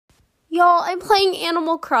Y'all, I'm playing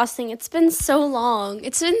Animal Crossing. It's been so long.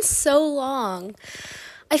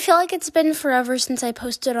 I feel like it's been forever since I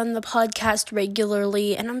posted on the podcast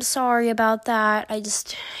regularly, and I'm sorry about that. I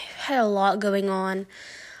just had a lot going on.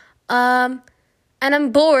 And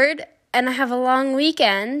I'm bored, and I have a long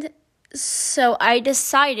weekend, so I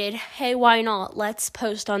decided, hey, why not? Let's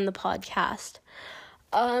post on the podcast.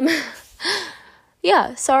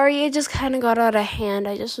 Yeah, sorry, it just kind of got out of hand.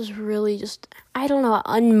 I just was really I don't know,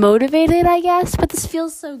 unmotivated, I guess, but this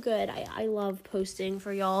feels so good. I love posting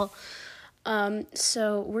for y'all.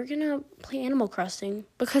 So we're gonna play Animal Crossing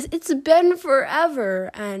because it's been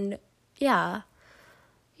forever, and yeah,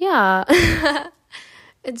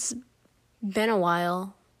 it's been a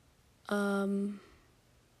while.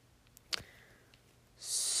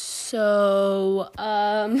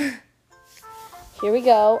 Here we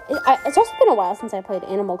go. It's also been a while since I played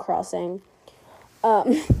Animal Crossing.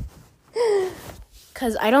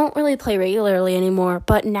 Because I don't really play regularly anymore,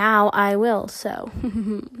 but now I will, so.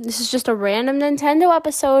 This is just a random Nintendo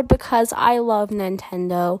episode because I love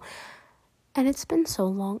Nintendo. And it's been so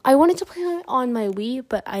long. I wanted to play it on my Wii,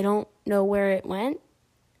 but I don't know where it went.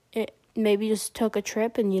 It maybe just took a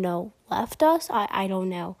trip and, left us. I don't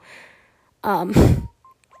know.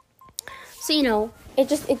 So, it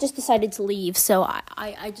just decided to leave, so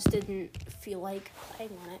I just didn't feel like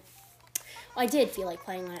playing on it. Well, I did feel like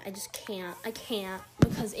playing on it. I can't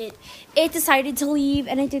because it decided to leave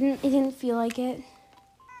and it didn't feel like it.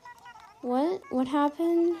 What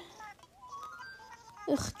happened?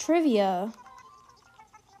 Ugh, trivia.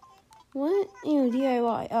 What? Ew,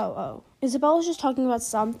 DIY. Oh. Isabella's just talking about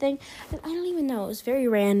something. I don't even know. It was very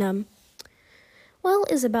random. Well,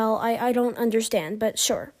 Isabel, I don't understand, but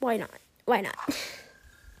sure, why not?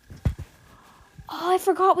 Oh, I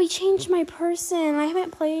forgot we changed my person. I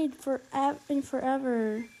haven't played in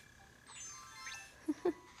forever.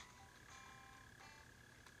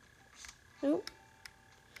 Oh.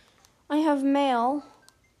 I have mail.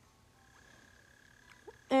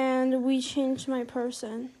 And we changed my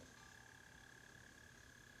person.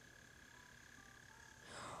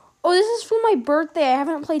 Oh, this is for my birthday. I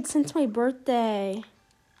haven't played since my birthday.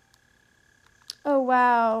 Oh,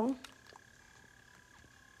 wow.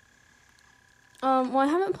 Well, I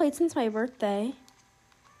haven't played since my birthday.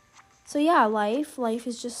 So yeah, life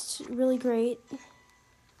is just really great.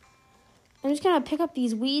 I'm just gonna pick up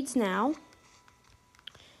these weeds now.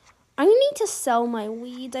 I'm gonna need to sell my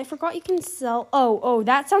weeds. I forgot you can sell. Oh,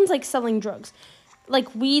 that sounds like selling drugs.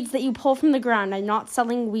 Like weeds that you pull from the ground. I'm not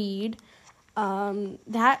selling weed.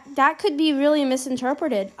 That could be really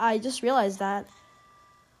misinterpreted. I just realized that.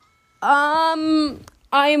 I'm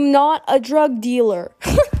not a drug dealer.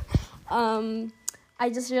 I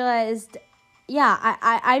just realized, yeah,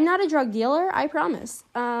 I'm not a drug dealer, I promise.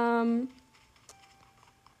 I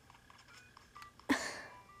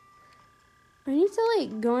need to,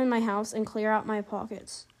 go in my house and clear out my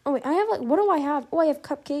pockets. Oh, wait, I have, what do I have? Oh, I have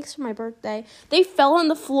cupcakes for my birthday. They fell on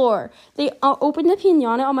the floor. They opened the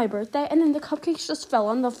piñata on my birthday, and then the cupcakes just fell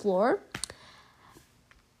on the floor.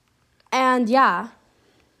 And, yeah.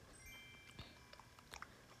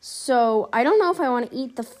 So, I don't know if I want to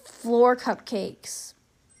eat the floor cupcakes.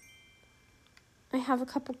 I have a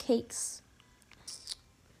couple cakes.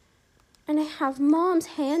 And I have Mom's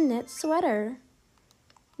hand-knit sweater.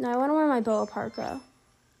 No, I want to wear my boa parka.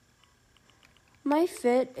 My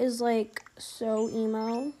fit is, so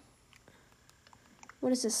emo.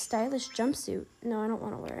 What is this, stylish jumpsuit? No, I don't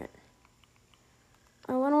want to wear it.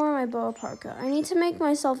 I want to wear my boa parka. I need to make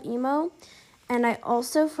myself emo. And I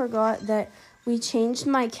also forgot that we changed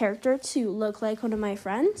my character to look like one of my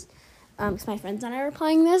friends. Because my friends and I were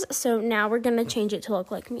playing this. So now we're going to change it to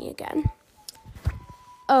look like me again.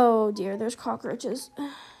 Oh, dear. There's cockroaches.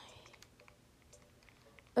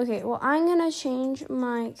 Okay, well, I'm going to change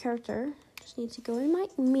my character. Just need to go in my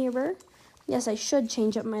mirror. Yes, I should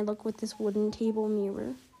change up my look with this wooden table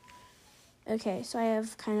mirror. Okay, so I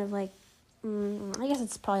have kind of I guess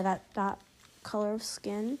it's probably that color of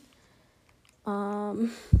skin. My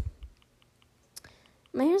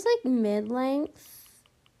hair's mid-length.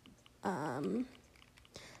 And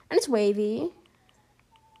it's wavy.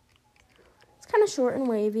 It's kind of short and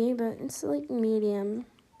wavy, but it's medium.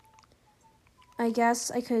 I guess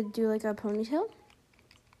I could do a ponytail.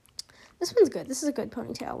 This one's good. This is a good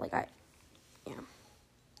ponytail. Yeah.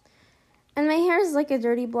 And my hair is a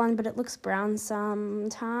dirty blonde, but it looks brown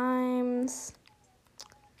sometimes.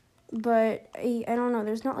 But I don't know.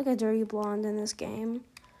 There's not a dirty blonde in this game.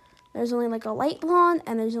 There's only a light blonde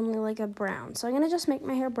and there's only a brown. So I'm going to just make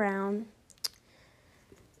my hair brown.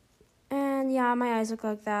 And yeah, my eyes look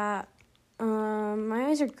like that. My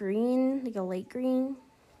eyes are green, a light green.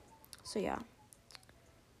 So yeah.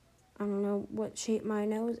 I don't know what shape my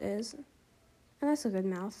nose is. And that's a good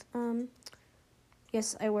mouth.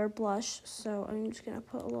 Yes, I wear blush, so I'm just gonna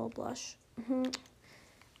put a little blush.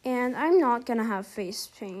 And I'm not gonna have face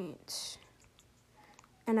paint.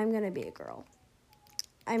 And I'm gonna be a girl.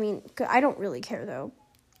 I mean, I don't really care though.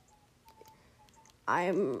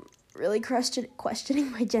 I'm really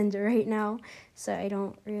questioning my gender right now, so I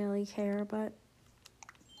don't really care, but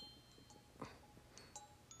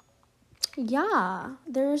yeah,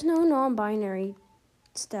 there's no non-binary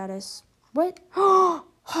status. What?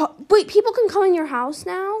 Wait, people can come in your house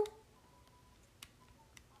now?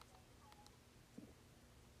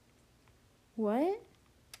 What?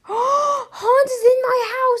 Hans is in my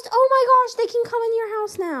house. Oh my gosh, they can come in your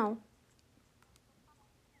house now.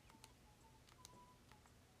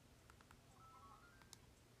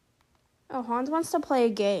 Oh, Hans wants to play a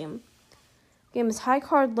game. Game is high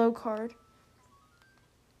card, low card.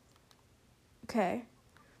 Okay.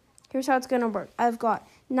 Here's how it's going to work. I've got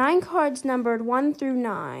 9 cards numbered 1 through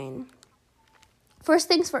 9. First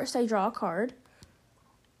things first, I draw a card.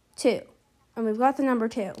 2. And we've got the number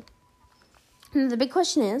 2. And the big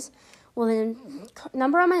question is, will the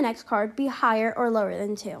number on my next card be higher or lower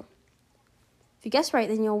than 2? If you guess right,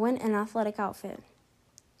 then you'll win an athletic outfit.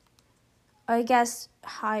 I guess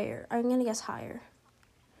higher. I'm going to guess higher.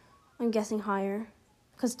 I'm guessing higher.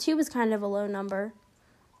 Because 2 is kind of a low number.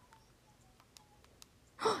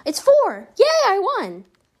 It's 4! Yay, I won!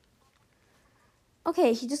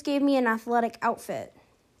 Okay, he just gave me an athletic outfit.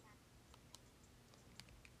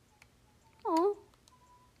 Oh.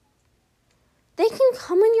 They can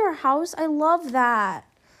come in your house? I love that.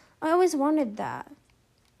 I always wanted that.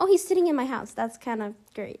 Oh, he's sitting in my house. That's kind of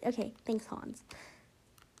great. Okay, thanks, Hans.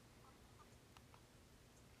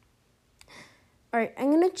 Alright,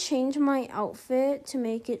 I'm going to change my outfit to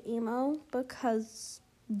make it emo because,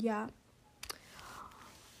 yeah.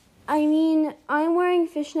 I mean, I'm wearing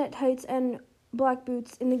fishnet tights and black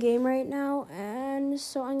boots in the game right now, and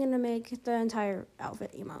so I'm going to make the entire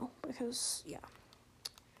outfit emo because, yeah.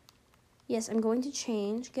 Yes, I'm going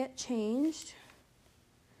to get changed.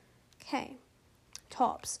 Okay,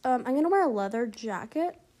 tops. I'm going to wear a leather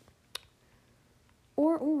jacket,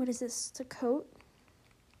 or, what is this, it's a coat?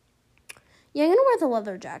 Yeah, I'm going to wear the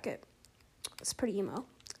leather jacket. It's pretty emo.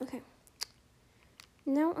 Okay.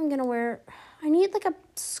 Now I'm going to wear, I need like a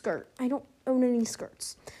skirt. I don't own any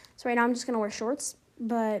skirts. So right now I'm just going to wear shorts.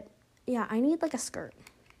 But yeah, I need like a skirt.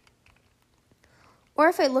 Or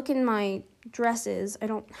if I look in my dresses, I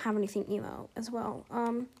don't have anything emo as well.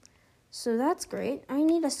 So that's great. I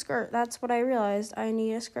need a skirt. That's what I realized. I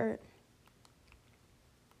need a skirt.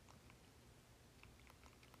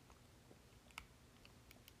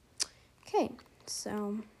 Okay,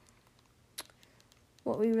 so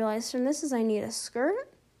what we realized from this is I need a skirt.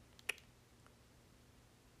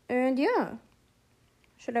 And yeah.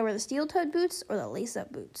 Should I wear the steel-toed boots or the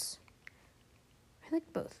lace-up boots? I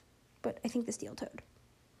like both, but I think the steel-toed.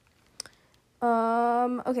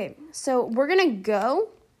 Okay, so we're gonna go.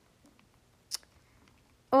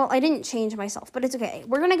 Well, I didn't change myself, but it's okay.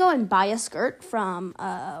 We're gonna go and buy a skirt from,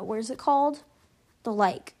 where's it called?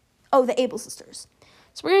 The Able Sisters.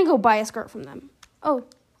 So we're gonna go buy a skirt from them. Oh,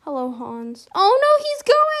 hello, Hans. Oh, no, he's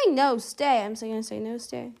going! No, stay. I'm gonna say no,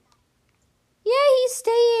 stay. Yeah, he's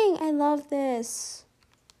staying. I love this.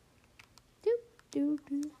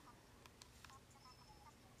 Doop.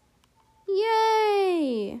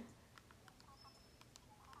 Yay!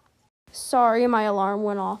 Sorry, my alarm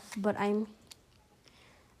went off, but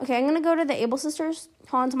Okay, I'm gonna go to the Able Sisters.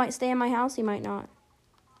 Hans might stay in my house, he might not.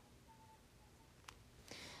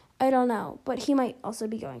 I don't know, but he might also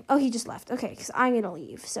be going. Oh, he just left. Okay, because I'm gonna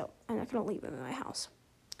leave, so I'm not gonna leave him in my house.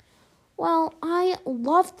 Well, I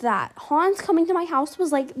loved that. Hans coming to my house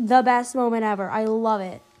was like the best moment ever. I love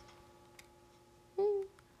it.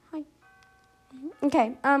 Hi.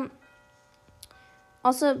 Okay,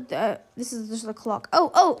 also, this is just the clock.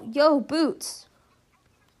 Oh, yo, Boots.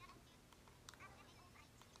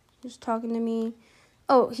 Just talking to me.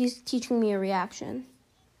 Oh, he's teaching me a reaction.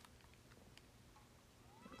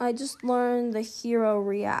 I just learned the hero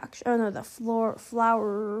reaction. Oh, no, the flourish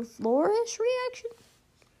reaction?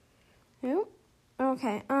 Yep.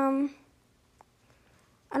 Okay, I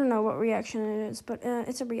don't know what reaction it is, but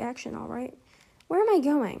it's a reaction, all right. Where am I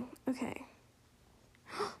going? Okay.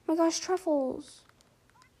 Oh my gosh, truffles.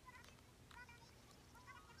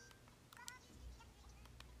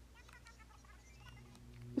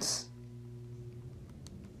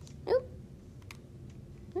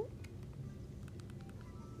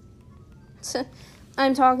 So,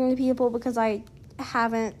 I'm talking to people because I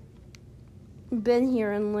haven't been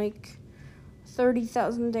here in like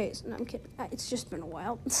 30,000 days. No, I'm kidding. It's just been a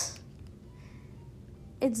while.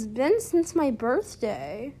 It's been since my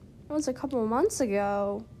birthday. It was a couple of months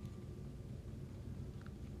ago.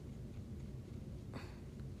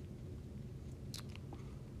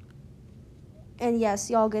 And yes,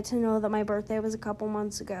 y'all get to know that my birthday was a couple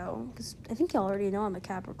months ago. Because I think y'all already know I'm a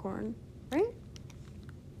Capricorn, right?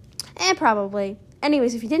 Probably.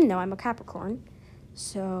 Anyways, if you didn't know, I'm a Capricorn.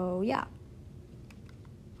 So, yeah.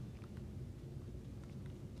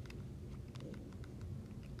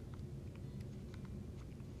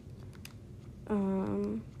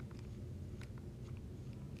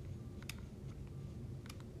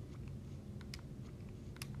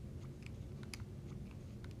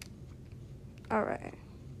 All right.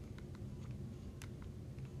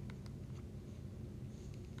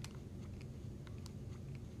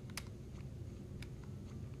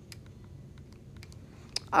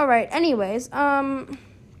 All right. Anyways, I'm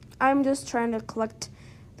just trying to collect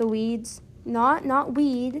the weeds. Not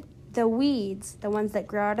weed, the weeds, the ones that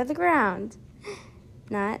grow out of the ground.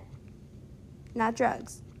 Not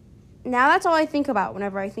drugs. Now that's all I think about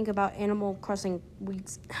whenever I think about Animal Crossing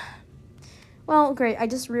weeds. Well, great. I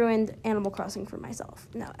just ruined Animal Crossing for myself.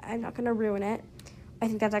 No, I'm not going to ruin it. I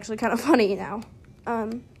think that's actually kind of funny now.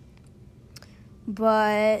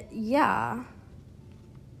 But, yeah.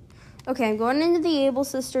 Okay, I'm going into the Able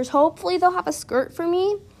Sisters. Hopefully they'll have a skirt for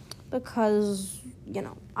me because,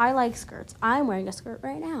 I like skirts. I'm wearing a skirt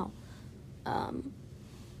right now. And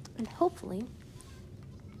hopefully.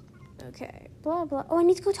 Okay, blah, blah. Oh, I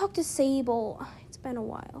need to go talk to Sable. It's been a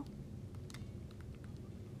while.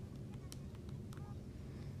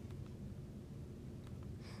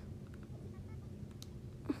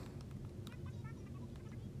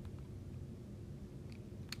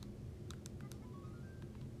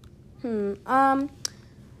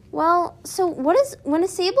 Well, so when a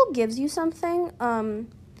Sable gives you something,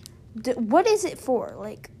 what is it for?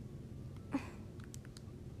 Like,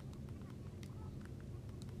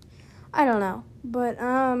 I don't know, but,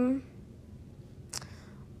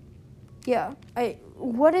 yeah,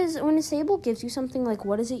 when a Sable gives you something, like,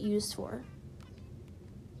 what is it used for?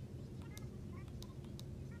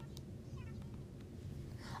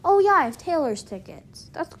 Oh, yeah, I have Taylor's tickets.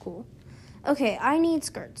 That's cool. Okay, I need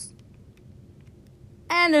skirts.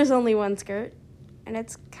 And there's only one skirt. And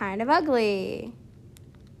it's kind of ugly.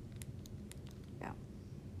 Yeah.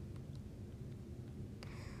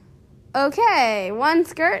 Okay, one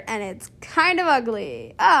skirt and it's kind of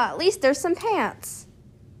ugly. At least there's some pants.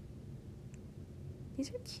 These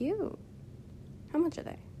are cute. How much are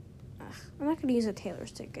they? I'm not going to use a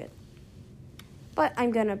Taylor's ticket. But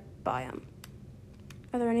I'm going to buy them.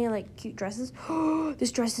 Are there any, cute dresses? Oh,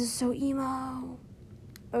 this dress is so emo.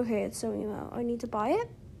 Okay, it's so emo. I need to buy it.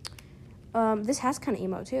 This has kind of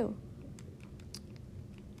emo, too.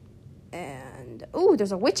 And, ooh,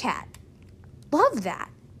 there's a witch hat. Love that.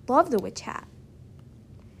 Love the witch hat.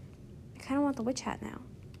 I kind of want the witch hat now.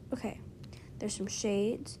 Okay. There's some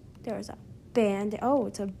shades. There's a band. Oh,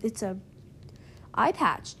 it's a eye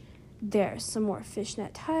patch. There's some more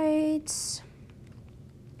fishnet tights.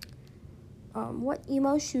 What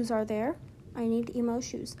emo shoes are there? I need emo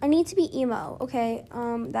shoes. I need to be emo, okay?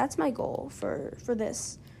 That's my goal for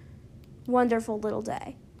this wonderful little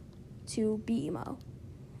day, to be emo.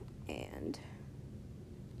 And,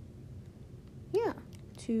 yeah,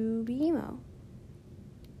 to be emo.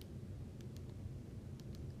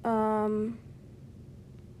 I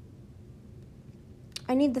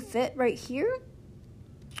need the fit right here.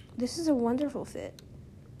 This is a wonderful fit.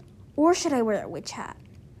 Or should I wear a witch hat?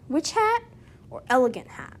 Witch hat or elegant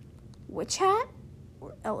hat? Witch hat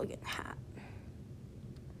or elegant hat?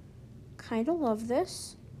 Kind of love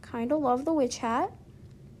this. Kind of love the witch hat.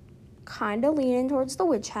 Kind of leaning towards the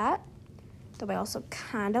witch hat. Though I also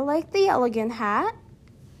kind of like the elegant hat.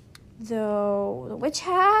 Though the witch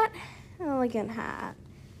hat, elegant hat.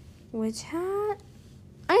 Witch hat.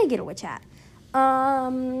 I'm going to get a witch hat.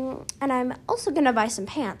 And I'm also going to buy some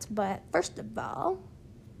pants. But first of all,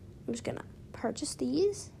 I'm just going to purchase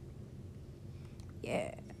these.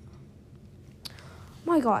 Yeah.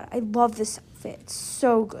 My God, I love this outfit. It's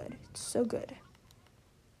so good. It's so good.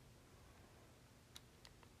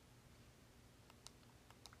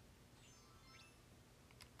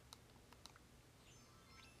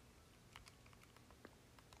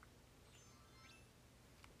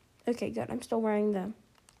 Okay, good. I'm still wearing them.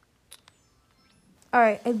 All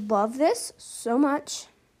right, I love this so much.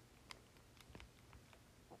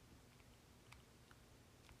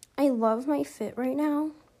 I love my fit right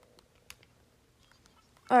now.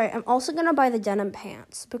 All right, I'm also going to buy the denim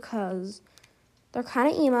pants because They're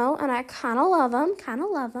kind of emo, and I kind of love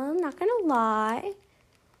them. Not gonna lie.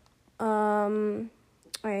 All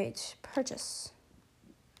right, purchase.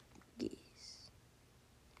 Yes.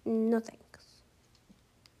 No thanks.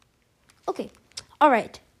 Okay. All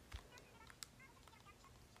right.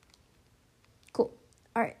 Cool.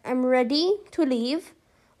 All right, I'm ready to leave,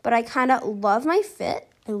 but I kind of love my fit.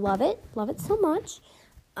 I love it so much.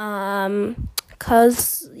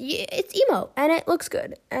 Cause it's emo and it looks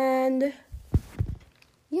good, and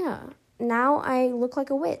yeah, now I look like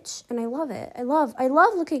a witch, and I love it. I love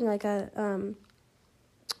looking like a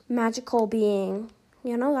magical being.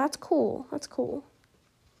 You know, that's cool.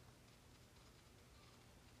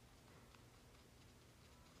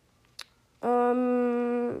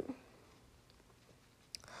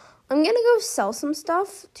 I'm gonna go sell some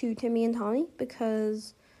stuff to Timmy and Tommy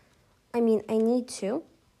because, I need to,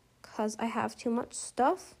 because I have too much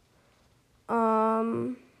stuff.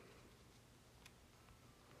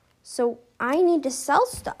 So I need to sell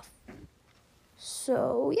stuff.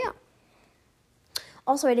 So, yeah.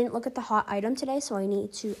 Also, I didn't look at the hot item today, so I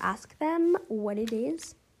need to ask them what it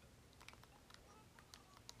is.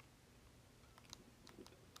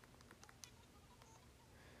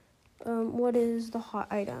 What is the hot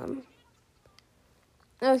item?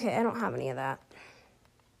 Okay, I don't have any of that.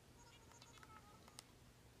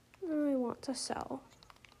 I want to sell.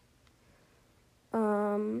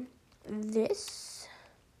 This,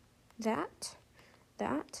 that,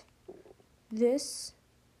 this.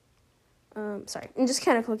 Sorry, I'm just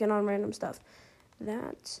kind of clicking on random stuff.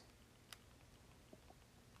 That.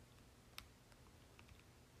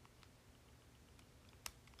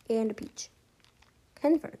 And a peach.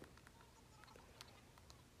 Convert.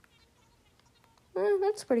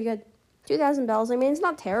 That's pretty good. $2,000. I mean, it's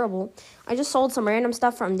not terrible. I just sold some random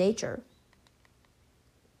stuff from nature.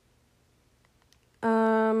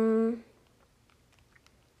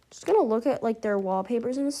 Just gonna look at like their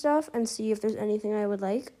wallpapers and stuff and see if there's anything I would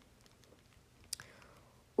like.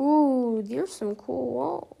 Ooh, there's some cool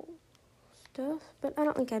wall stuff, but I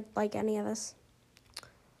don't think I'd like any of this.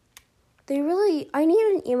 I need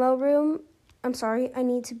an emo room. I'm sorry, I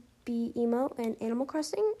need to be emo in Animal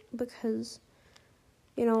Crossing because,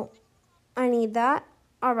 you know, I need that.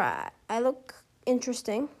 All right, I look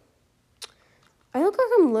interesting. I look like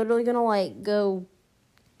I'm literally gonna like go,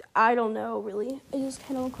 I don't know, really. I just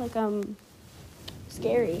kind of look like I'm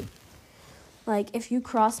scary. Like, if you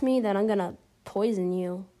cross me, then I'm gonna poison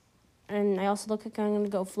you. And I also look like I'm gonna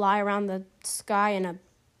go fly around the sky in a...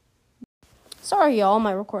 Sorry, y'all,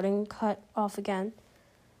 my recording cut off again.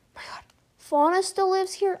 My God, Fauna still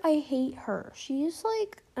lives here? I hate her. She's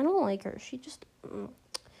like, I don't like her.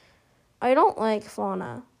 I don't like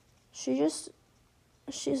Fauna. She's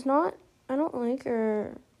not, I don't like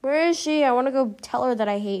her. Where is she? I want to go tell her that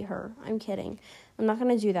I hate her. I'm kidding. I'm not going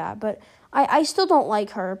to do that. But I still don't like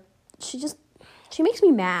her. She makes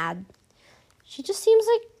me mad. She just seems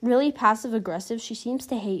like really passive aggressive. She seems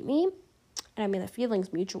to hate me. And I mean, the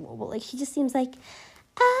feeling's mutual. But like, she just seems like,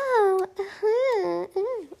 oh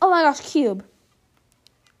my gosh, Cube.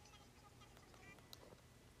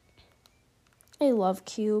 I love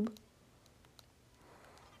Cube.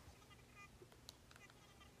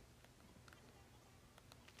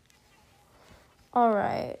 All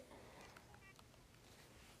right.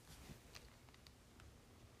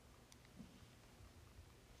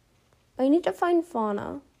 I need to find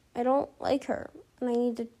Fauna. I don't like her, and I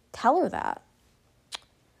need to tell her that.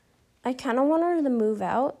 I kind of want her to move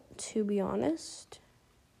out, to be honest.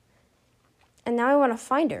 And now I want to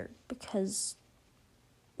find her, because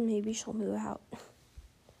maybe she'll move out.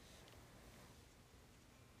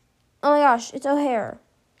 Oh my gosh, it's O'Hare.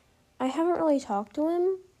 I haven't really talked to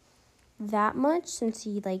him that much since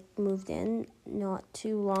he like moved in not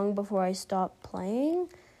too long before I stopped playing.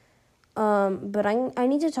 But I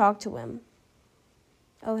need to talk to him.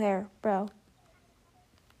 O'Hare, bro.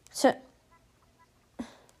 So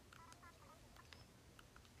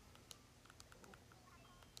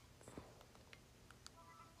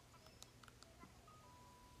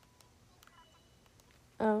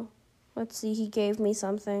oh, let's see, he gave me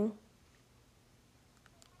something.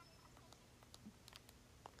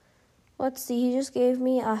 Let's see, he just gave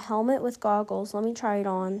me a helmet with goggles. Let me try it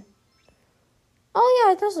on. Oh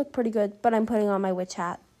yeah, it does look pretty good, but I'm putting on my witch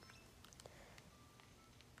hat.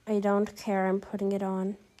 I don't care, I'm putting it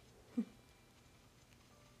on.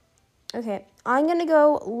 Okay, I'm gonna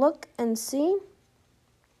go look and see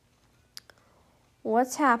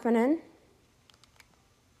what's happening.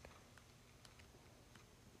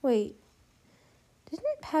 Wait,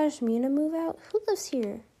 didn't Pashmina move out? Who lives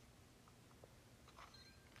here?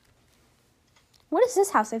 What is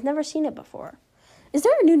this house? I've never seen it before. Is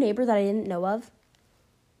there a new neighbor that I didn't know of?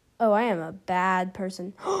 Oh, I am a bad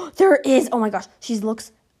person. There is. Oh my gosh.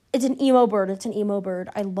 It's an emo bird.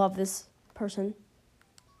 I love this person.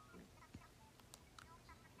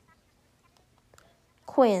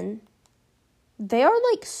 Quinn. They are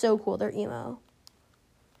like so cool. They're emo.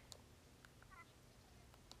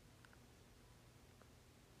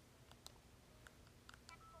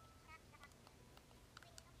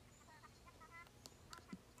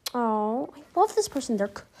 Oh, I love this person.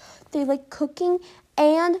 They like cooking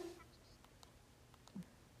and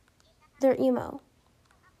they're emo.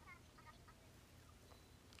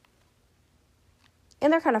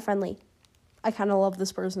 And they're kind of friendly. I kind of love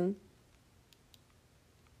this person.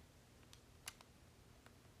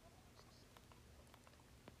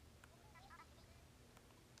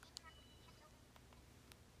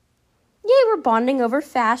 Yay, we're bonding over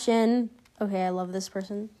fashion. Okay, I love this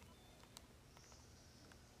person.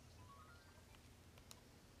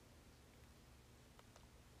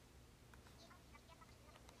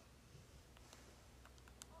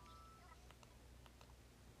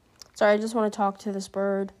 Sorry, I just want to talk to this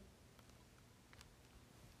bird.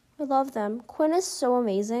 I love them. Quinn is so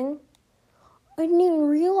amazing. I didn't even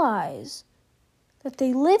realize that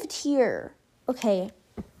they lived here. Okay,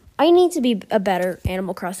 I need to be a better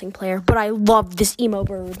Animal Crossing player, but I love this emo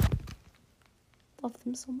bird. Love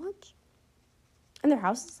them so much. And their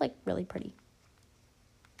house is like really pretty.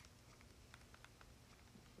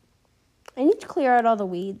 I need to clear out all the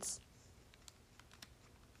weeds.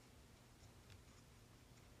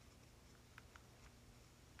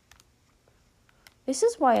 This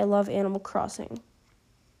is why I love Animal Crossing.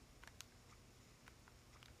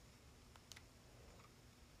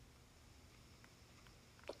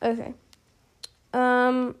 Okay.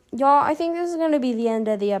 Y'all, I think this is going to be the end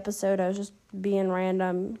of the episode. I was just being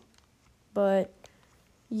random. But,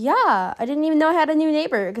 yeah. I didn't even know I had a new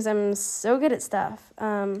neighbor because I'm so good at stuff.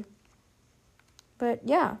 But,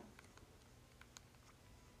 yeah.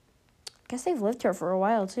 Guess they've lived here for a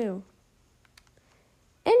while, too.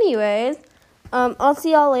 Anyways, I'll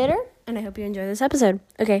see y'all later. And I hope you enjoy this episode.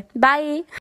 Okay, bye!